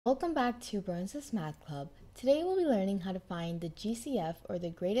Welcome back to BroandSisMathClub. Today we'll be learning how to find the GCF, or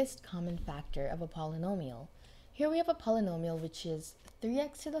the greatest common factor, of a polynomial. Here we have a polynomial which is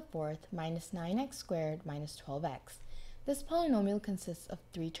 3x to the fourth minus 9x squared minus 12x. This polynomial consists of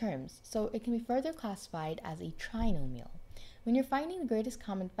three terms, so it can be further classified as a trinomial. When you're finding the greatest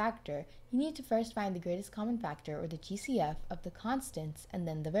common factor, you need to first find the greatest common factor, or the GCF, of the constants and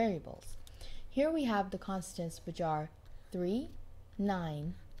then the variables. Here we have the constants, which are 3,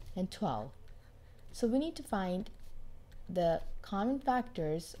 9, and 12. So we need to find the common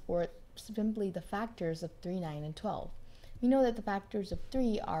factors, or simply the factors, of 3, 9, and 12. We know that the factors of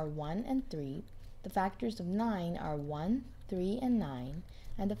 3 are 1 and 3, the factors of 9 are 1, 3, and 9,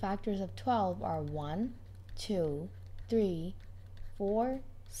 and the factors of 12 are 1, 2, 3, 4,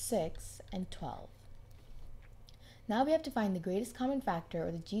 6, and 12. Now we have to find the greatest common factor,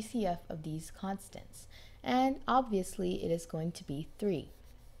 or the GCF, of these constants, and obviously it is going to be 3.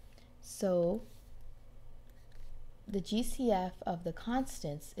 So the GCF of the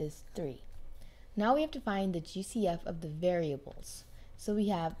constants is 3. Now we have to find the GCF of the variables. So we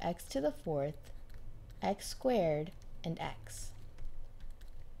have x to the fourth, x squared, and x.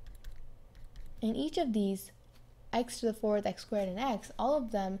 In each of these, x to the fourth, x squared, and x, all of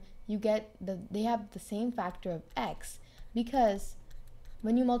them they have the same factor of x, because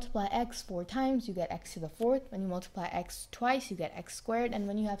when you multiply x 4 times, you get x to the fourth. When you multiply x twice, you get x squared. And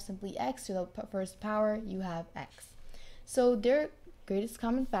when you have simply x to the first power, you have x. So their greatest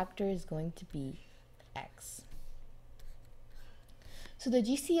common factor is going to be x. So the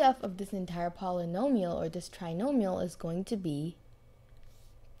GCF of this entire polynomial, or this trinomial, is going to be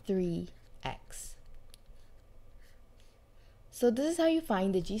 3x. So this is how you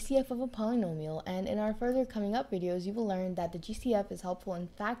find the GCF of a polynomial, and in our further coming up videos, you will learn that the GCF is helpful in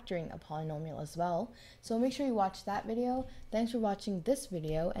factoring a polynomial as well. So make sure you watch that video. Thanks for watching this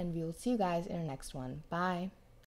video, and we will see you guys in our next one. Bye!